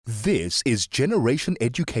This is Generation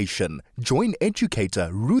Education. Join educator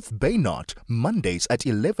Ruth Baynard Mondays at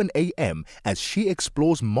 11 a.m. as she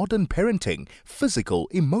explores modern parenting, physical,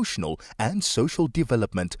 emotional, and social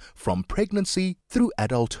development from pregnancy through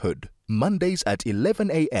adulthood. Mondays at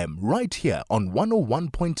 11 a.m. right here on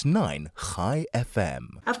 101.9 High FM.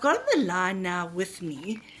 I've got on the line now with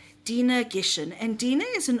me Deena Gischen, and Deena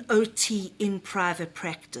is an OT in private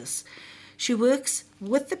practice. She works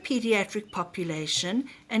with the pediatric population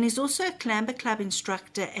and is also a Clamber Club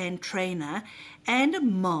instructor and trainer and a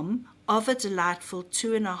mom of a delightful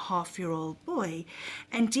 2.5-year-old boy.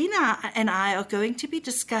 And Deena and I are going to be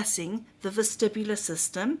discussing the vestibular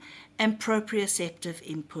system and proprioceptive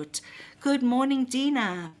input. Good morning,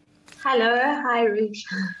 Deena. Hello. Hi, Ruth.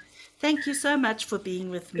 Thank you so much for being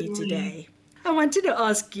with me today. I wanted to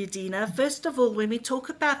ask you, Deena, first of all, when we talk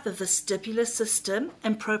about the vestibular system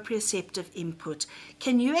and proprioceptive input,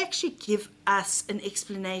 can you actually give us an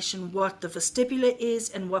explanation what the vestibular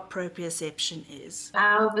is and what proprioception is?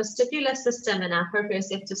 Our vestibular system and our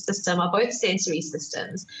proprioceptive system are both sensory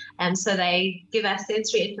systems, and so they give us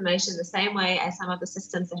sensory information the same way as some of the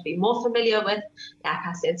systems that we're more familiar with, like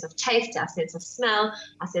our sense of taste, our sense of smell,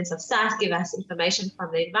 our sense of sight, give us information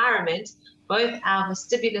from the environment. Both our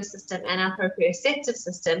vestibular system and our proprioceptive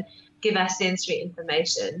system give us sensory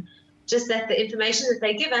information. Just that the information that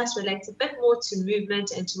they give us relates a bit more to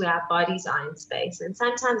movement and to where our bodies are in space. And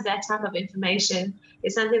sometimes that type of information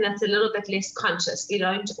is something that's a little bit less conscious. We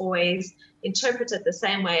don't always interpret it the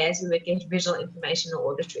same way as we would get visual information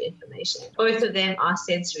or auditory information. Both of them are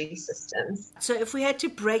sensory systems. So if we had to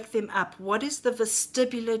break them up, what is the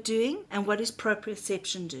vestibular doing and what is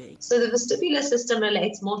proprioception doing? So the vestibular system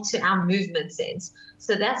relates more to our movement sense.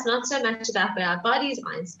 So that's not so much about where our bodies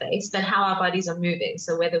are in space, but how our bodies are moving.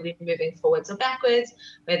 So whether we're moving forwards or backwards,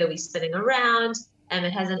 whether we're spinning around, and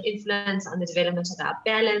it has an influence on the development of our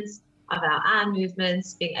balance, of our eye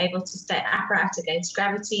movements, being able to stay upright against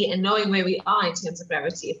gravity and knowing where we are in terms of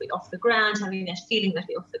gravity. If we're off the ground, having that feeling that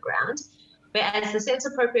we're off the ground. Whereas the sense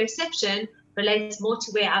of proprioception relates more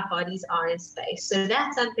to where our bodies are in space. So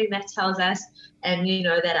that's something that tells us,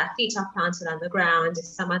 that our feet are planted on the ground. If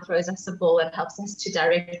someone throws us a ball, it helps us to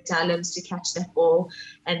direct our limbs to catch that ball.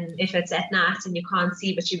 And if it's at night and you can't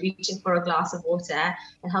see, but you're reaching for a glass of water,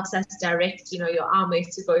 it helps us direct, your arm where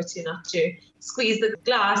to go to, not to squeeze the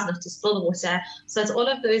glass, not to spill the water. So it's all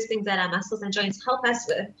of those things that our muscles and joints help us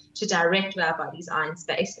with to direct where our bodies are in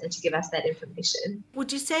space and to give us that information.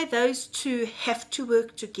 Would you say those two have to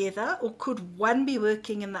work together, or could one be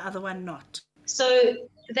working and the other one not? So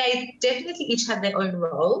they definitely each have their own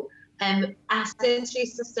role. Our sensory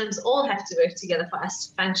systems all have to work together for us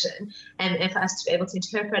to function and for us to be able to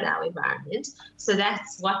interpret our environment. So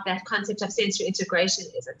that's what that concept of sensory integration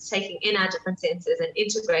is. It's taking in our different senses and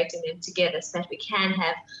integrating them together so that we can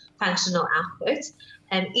have functional output.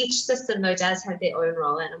 Each system, though, does have their own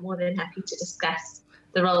role, and I'm more than happy to discuss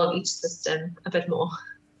the role of each system a bit more.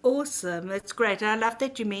 Awesome. That's great. I love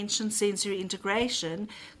that you mentioned sensory integration,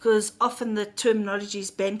 because often the terminology is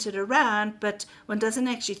bantered around, but one doesn't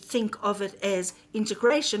actually think of it as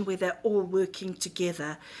integration where they're all working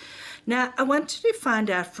together. Now, I wanted to find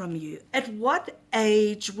out from you, at what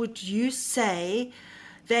age would you say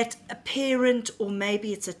that a parent or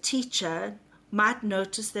maybe it's a teacher might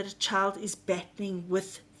notice that a child is battling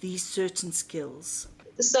with these certain skills?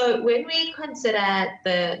 So when we consider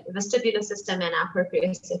the vestibular system and our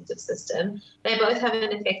proprioceptive system, they both have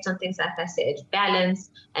an effect on things like I said,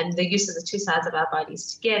 balance and the use of the two sides of our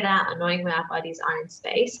bodies together and knowing where our bodies are in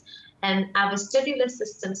space. And our vestibular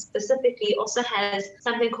system specifically also has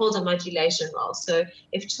something called a modulation role. So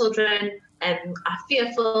if children are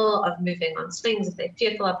fearful of moving on swings, if they're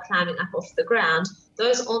fearful of climbing up off the ground,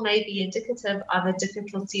 those all may be indicative of a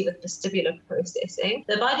difficulty with vestibular processing.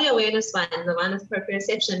 The body awareness one, the one with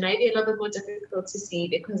proprioception, may be a little bit more difficult to see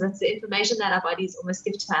because it's the information that our bodies almost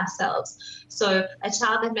give to ourselves. So a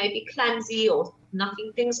child that may be clumsy or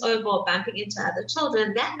knocking things over or bumping into other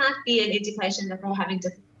children, that might be an indication that they're having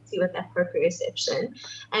difficulty with that proprioception.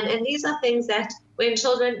 And these are things that when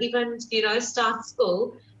children even, start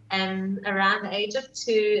school, around the age of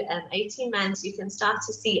 2 and 18 months, you can start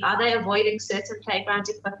to see, are they avoiding certain playground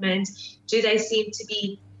equipment? Do they seem to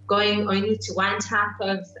be going only to one type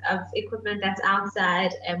of equipment that's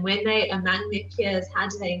outside? And when they're among their peers, how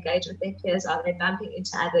do they engage with their peers? Are they bumping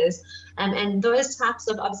into others? And those types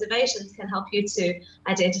of observations can help you to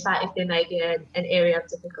identify if there may be an area of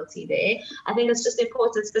difficulty there. I think it's just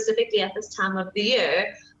important, specifically at this time of the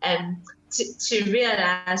year, to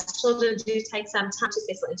realize children do take some time to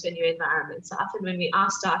settle into a new environment. So often when we are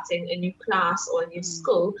starting a new class or a new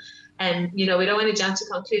school, and we don't want to jump to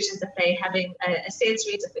conclusions if they're having a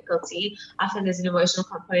sensory difficulty. Often there's an emotional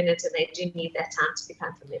component, and they do need that time to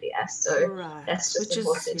become familiar. So that's just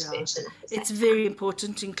important to mention. It's very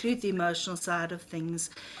important to include the emotional side of things.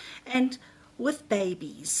 And with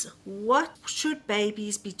babies, what should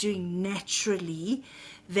babies be doing naturally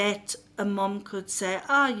that a mom could say,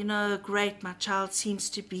 great, my child seems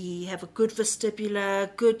to have a good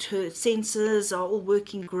vestibular, good, her senses are all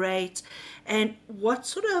working great. And what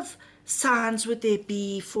sort of signs would there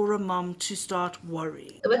be for a mom to start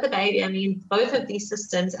worrying? With the baby, I mean, both of these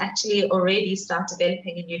systems actually already start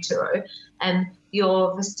developing in utero. And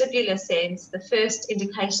your vestibular sense, the first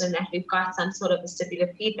indication that we've got some sort of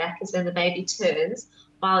vestibular feedback is when the baby turns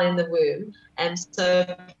while in the womb. And so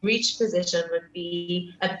reach position would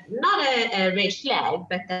be not a red flag,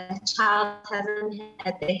 but the child hasn't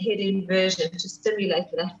had the head inversion to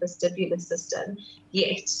stimulate that vestibular system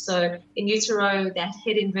yet. So in utero, that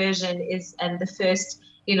head inversion is the first,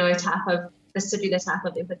 type of vestibular type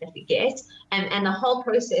of input that we get, and the whole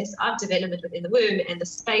process of development within the womb and the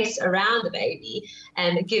space around the baby,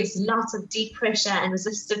 and it gives lots of deep pressure and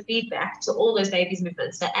resistive feedback to all those baby's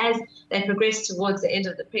movements. So as they progress towards the end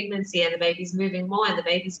of the pregnancy and the baby's moving more and the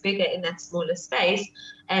baby's bigger in that smaller space,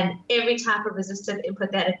 and every type of resistive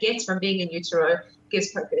input that it gets from being in utero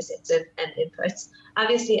gives proprioceptive input.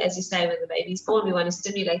 Obviously, as you say, when the baby's born, we want to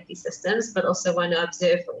stimulate these systems, but also want to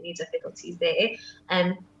observe for any difficulties there.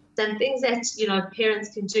 And some things that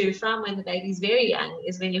parents can do from when the baby's very young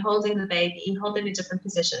is when you're holding the baby, hold them in different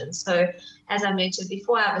positions. So as I mentioned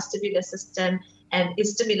before, our vestibular system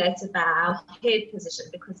is stimulated by our head position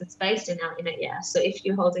because it's based in our inner ear. So if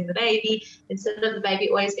you're holding the baby, instead of the baby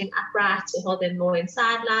always being upright, we hold them more in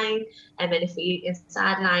side lying. And then if we in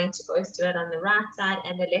side lying, to both do it on the right side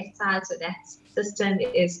and the left side, so that system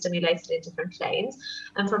is stimulated in different planes.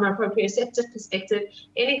 And from a proprioceptive perspective,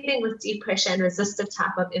 anything with deep pressure and resistive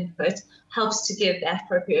type of input helps to give that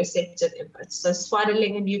proprioceptive input. So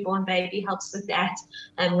swaddling a newborn baby helps with that.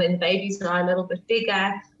 And when babies are a little bit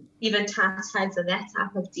bigger, even tight hugs and that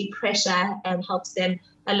type of deep pressure helps them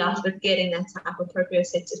a lot with getting that type of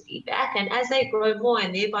proprioceptive feedback. And as they grow more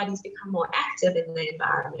and their bodies become more active in the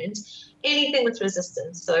environment, anything with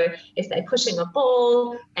resistance. So if they're pushing a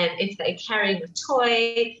ball, and if they're carrying a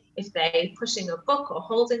toy, if they're pushing a book or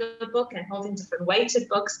holding a book and holding different weighted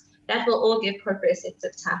books, that will all give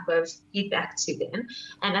proprioceptive type of feedback to them.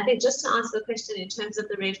 And I think just to answer the question in terms of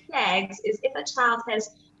the red flags is if a child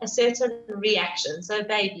has a certain reaction. So a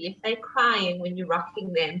baby, if they're crying when you're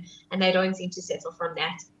rocking them and they don't seem to settle from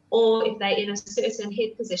that, or if they're in a certain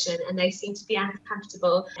head position and they seem to be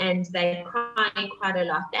uncomfortable and they're crying quite a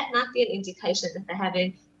lot, that might be an indication that they're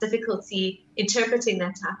having difficulty interpreting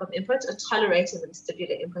that type of input or tolerating the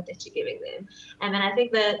vestibular input that you're giving them. And then I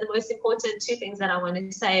think the most important two things that I want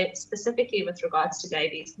to say specifically with regards to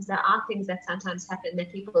babies, because there are things that sometimes happen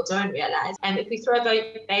that people don't realize. And if we throw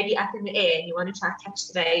a baby up in the air and you want to try to catch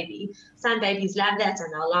the baby, some babies love that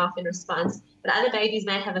and they'll laugh in response, but other babies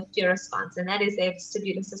might have a fear response, and that is their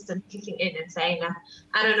vestibular system kicking in and saying,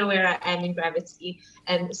 I don't know where I am in gravity.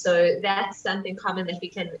 And so that's something common that we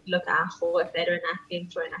can look out for if they're not being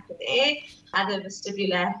thrown up in the air. Other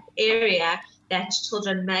vestibular area that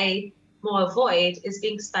children may more avoid is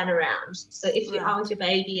being spun around. So if you are with your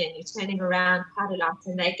baby and you're turning around quite a lot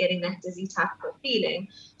and they're getting that dizzy type of feeling,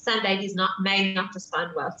 some babies may not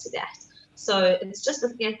respond well to that. So it's just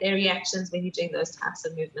looking at their reactions when you're doing those types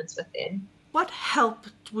of movements with them. What help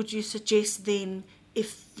would you suggest then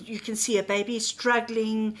if you can see a baby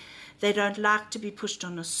struggling, they don't like to be pushed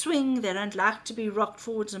on a swing, they don't like to be rocked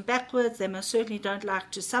forwards and backwards, they most certainly don't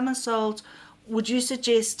like to somersault? Would you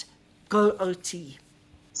suggest go OT?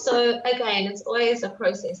 So again, it's always a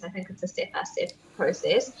process. I think it's a step-by-step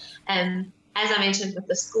process. As I mentioned with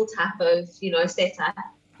the school type of, setup,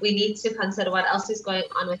 we need to consider what else is going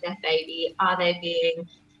on with that baby. Are there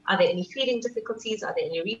any feeding difficulties? Are there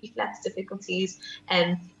any reflux difficulties?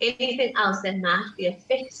 And anything else that might be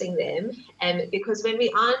affecting them? Because when we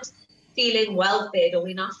aren't feeling well fed or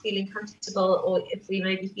we're not feeling comfortable, or if we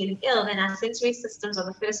may be feeling ill, then our sensory systems are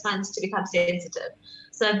the first ones to become sensitive.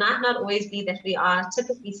 So it might not always be that we are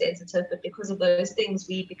typically sensitive, but because of those things,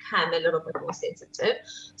 we become a little bit more sensitive.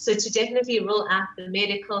 So to definitely rule out the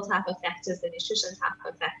medical type of factors, the nutrition type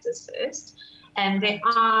of factors first. And there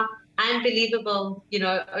are unbelievable,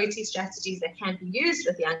 OT strategies that can be used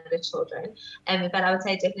with younger children. But I would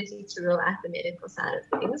say definitely to rule out the medical side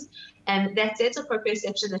of things. And that sense of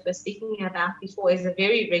proprioception that we're speaking about before is a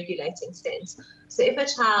very regulating sense. So if a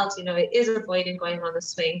child, is avoiding going on the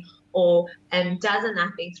swing, or does a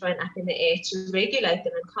nap being thrown up in the air to regulate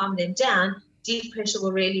them and calm them down, deep pressure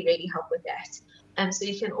will really, really help with that. So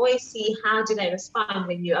you can always see how do they respond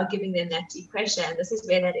when you are giving them that deep pressure, and this is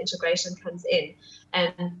where that integration comes in.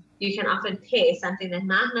 You can often pair something that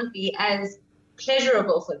might not be as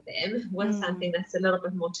pleasurable for them with something that's a little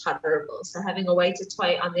bit more tolerable. So having a weighted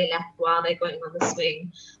toy on their lap while they're going on the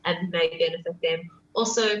swing may benefit them.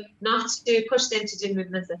 Also, not to push them to do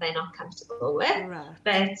movements that they're not comfortable with,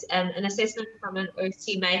 but an assessment from an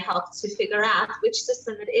OT may help to figure out which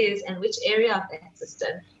system it is and which area of that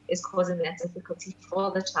system is causing that difficulty for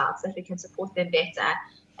the child, so that we can support them better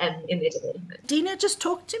in their development. Deena, just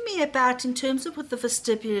talk to me about, in terms of with the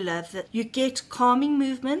vestibular, that you get calming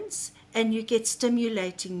movements and you get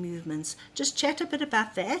stimulating movements. Just chat a bit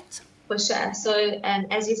about that. For sure. So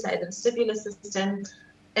as you say, the vestibular system,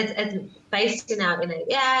 it's based in our inner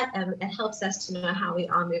ear. It helps us to know how we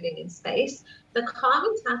are moving in space. The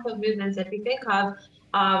calming type of movements that we think of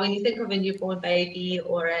are, when you think of a newborn baby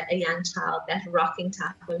or a young child, that rocking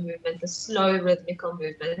type of movement, the slow rhythmical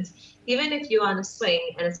movement. Even if you're on a swing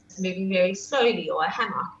and it's moving very slowly, or a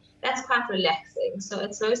hammock, that's quite relaxing. So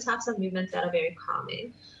it's those types of movements that are very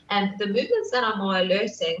calming. And the movements that are more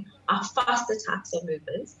alerting are faster types of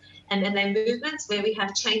movements. And then they're movements where we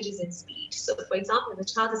have changes in speed. So for example, the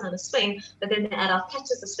child is on a swing, but then the adult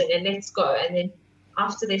catches the swing and lets go. And then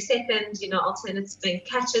after their second, alternate swing,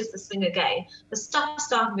 catches the swing again. The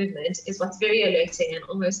stop-start movement is what's very alerting and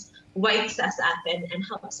almost wakes us up and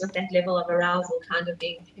helps with that level of arousal kind of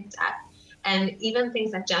being picked up. And even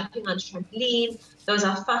things like jumping on a trampoline, those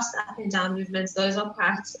are fast up and down movements. Those are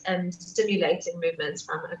quite stimulating movements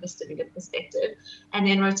from a vestibular perspective. And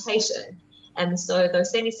then rotation. And so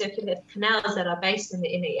those semicircular canals that are based in the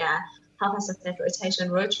inner ear help us with that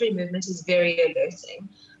rotation. Rotary movement is very alerting.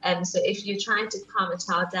 So if you're trying to calm a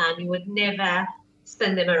child down, you would never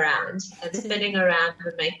spin them around. And spinning around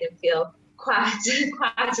would make them feel quite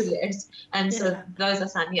alert. And so those are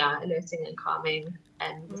some, alerting and calming.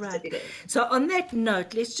 Right. So on that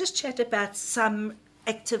note, let's just chat about some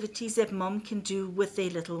activities that mom can do with their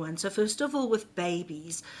little ones. So first of all, with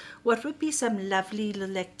babies, what would be some lovely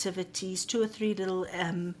little activities, 2 or 3 little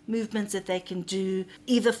movements that they can do,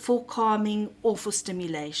 either for calming or for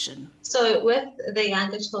stimulation? So with the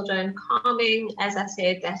younger children, calming, as I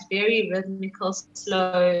said, that's very rhythmical,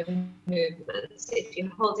 slow movements. If you're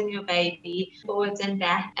holding your baby forwards and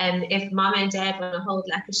back, and if mom and dad want to hold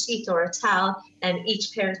like a sheet or a towel, and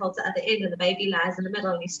each parent holds the other end and the baby lies in the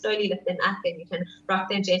middle, and you slowly lift them up and you can rock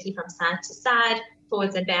them gently from side to side,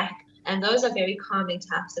 forwards and back. And those are very calming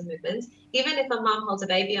types of movements. Even if a mom holds a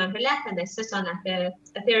baby on her lap and they sit on like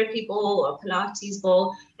a therapy ball or Pilates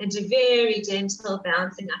ball and do very gentle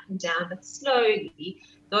bouncing up and down, but slowly,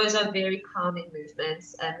 those are very calming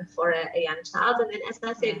movements for a young child. And then, as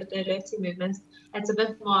I said, with the alerting movements, it's a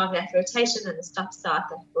bit more of that rotation and the stop-start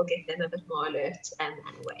that will get them a bit more alert and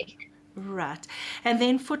awake. Right. And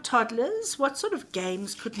then for toddlers, what sort of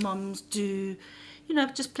games could moms do?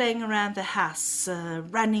 Just playing around the house,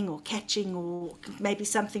 running or catching, or maybe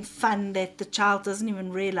something fun that the child doesn't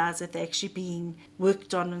even realize that they're actually being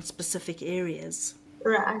worked on in specific areas.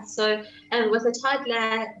 Right. So, and with a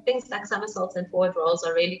toddler, things like somersaults and forward rolls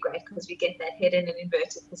are really great because we get that head in an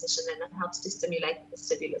inverted position, and it helps to stimulate the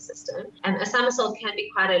vestibular system. And a somersault can be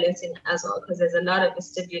quite alerting as well because there's a lot of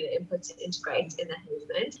vestibular input to integrate in that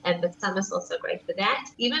movement. But somersaults are great for that.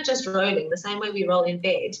 Even just rolling, the same way we roll in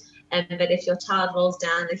bed. But if your child rolls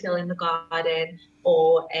down, they feel in the garden,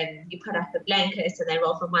 or you put up the blankets and they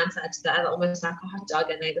roll from one side to the other, almost like a hot dog,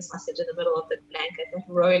 and they're the sausage in the middle of the blanket. That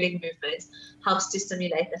rolling movement helps to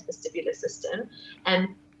stimulate the vestibular system.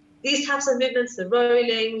 And these types of movements, the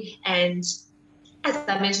rolling, and as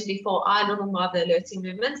I mentioned before, are a little more of the alerting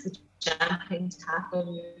movements. The jumping type of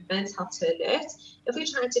movements help to alert. If we're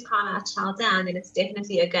trying to calm our child down, then it's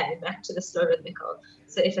definitely, again, back to the slow rhythmical.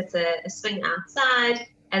 So if it's a swing outside,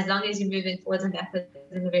 as long as you're moving forwards and backwards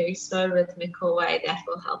in a very slow rhythmical way, that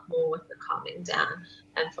will help more with the calming down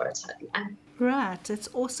for a toddler. Right, that's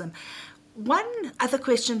awesome. One other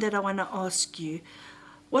question that I want to ask you,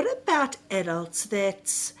 what about adults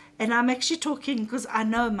and I'm actually talking because I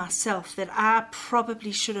know myself that I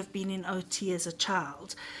probably should have been in OT as a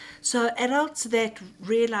child. So adults that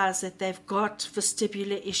realize that they've got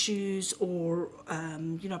vestibular issues or,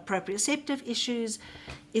 proprioceptive issues,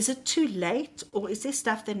 is it too late, or is there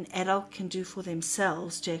stuff that an adult can do for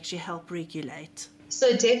themselves to actually help regulate?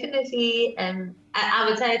 So definitely, I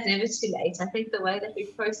would say it's never too late. I think the way that we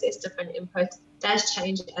process different inputs does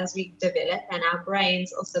change as we develop, and our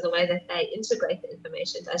brains, also the way that they integrate the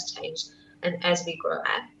information does change and as we grow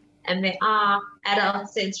up. And there are adult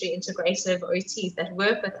sensory integrative OTs that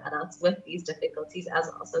work with adults with these difficulties as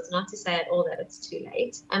well. So it's not to say at all that it's too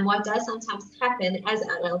late. And what does sometimes happen as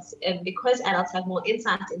adults, because adults have more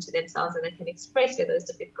insight into themselves and they can express where those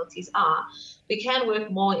difficulties are, we can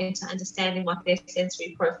work more into understanding what their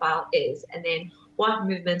sensory profile is, and then what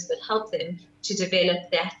movements would help them to develop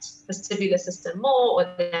that vestibular system more,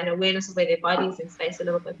 or that awareness of where their body is in space a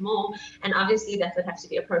little bit more. And obviously that would have to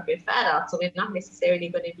be appropriate for adults. So we're not necessarily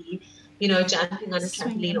going to be, jumping on a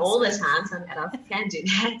trampoline all the time. Some adults can do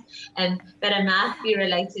that. But it might be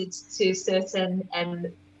related to certain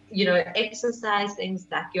exercise things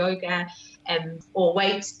like yoga or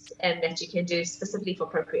weights that you can do specifically for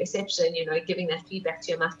proprioception, giving that feedback to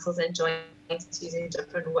your muscles and joints using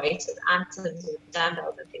different weighted items and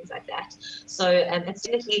dumbbells and things like that. So it's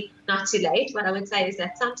definitely not too late. What I would say is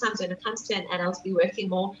that sometimes when it comes to an adult, we're working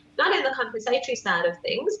more, not in the compensatory side of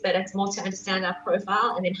things, but it's more to understand our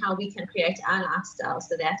profile and then how we can create our lifestyle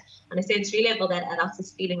so that on a sensory level, that adult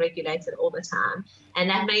is feeling regulated all the time. And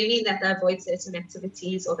that may mean that they avoid certain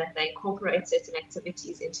activities or that they incorporate certain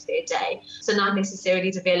activities into their day. So not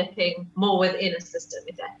necessarily developing more within a system,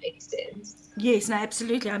 if that makes sense. Yes, no,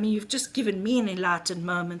 absolutely. I mean, you've just given me an enlightened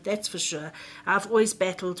moment, that's for sure. I've always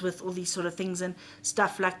battled with all these sort of things and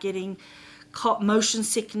stuff like getting motion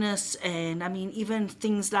sickness, and I mean even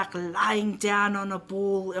things like lying down on a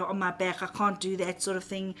ball on my back. I can't do that sort of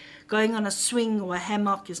thing. Going on a swing or a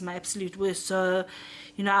hammock is my absolute worst. So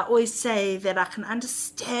I always say that I can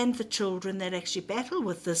understand the children that actually battle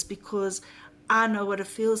with this, because I know what it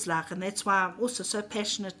feels like, and that's why I'm also so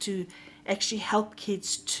passionate to actually help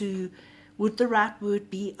kids to, would the right word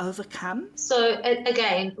be, overcome? So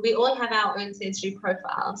again, we all have our own sensory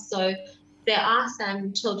profile. So there are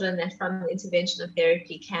some children that from the intervention of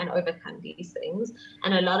therapy can overcome these things.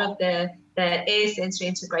 And a lot of the air sensory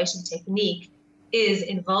integration technique is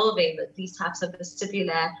involving these types of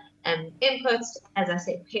vestibular inputs, as I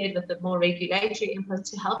said, paired with the more regulatory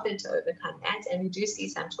inputs to help them to overcome that. And we do see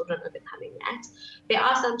some children overcoming that. There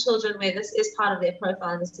are some children where this is part of their profile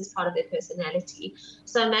and this is part of their personality.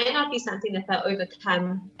 So it may not be something that they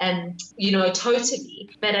overcome, totally,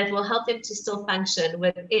 but it will help them to still function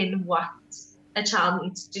within what a child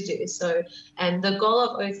needs to do. So, the goal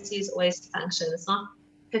of OT is always function. It's not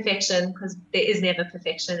perfection, because there is never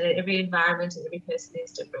perfection, and every environment and every person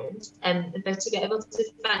is different. But to be able to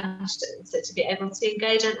function, so to be able to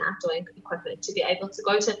engage in outdoor equipment, to be able to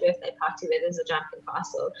go to a birthday party where there's a jumping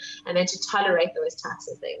castle, and then to tolerate those types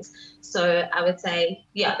of things. So I would say,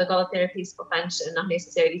 the goal of therapy is for function, not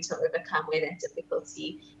necessarily to overcome where that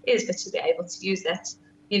difficulty is, but to be able to use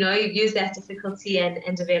that difficulty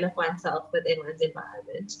and develop oneself within one's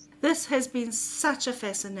environment. This has been such a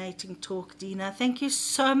fascinating talk, Deena. Thank you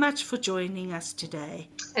so much for joining us today.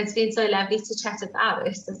 It's been so lovely to chat about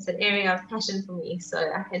it. It's an area of passion for me, so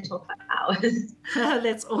I can talk for hours.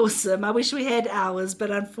 That's awesome. I wish we had hours,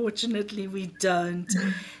 but unfortunately we don't.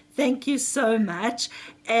 Thank you so much.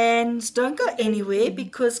 And don't go anywhere,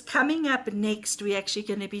 because coming up next, we're actually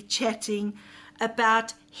going to be chatting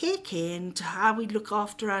about hair care and how we look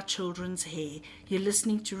after our children's hair. You're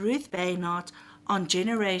listening to Ruth Baynard on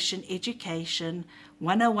Generation Education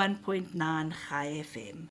 101.9 Chai FM.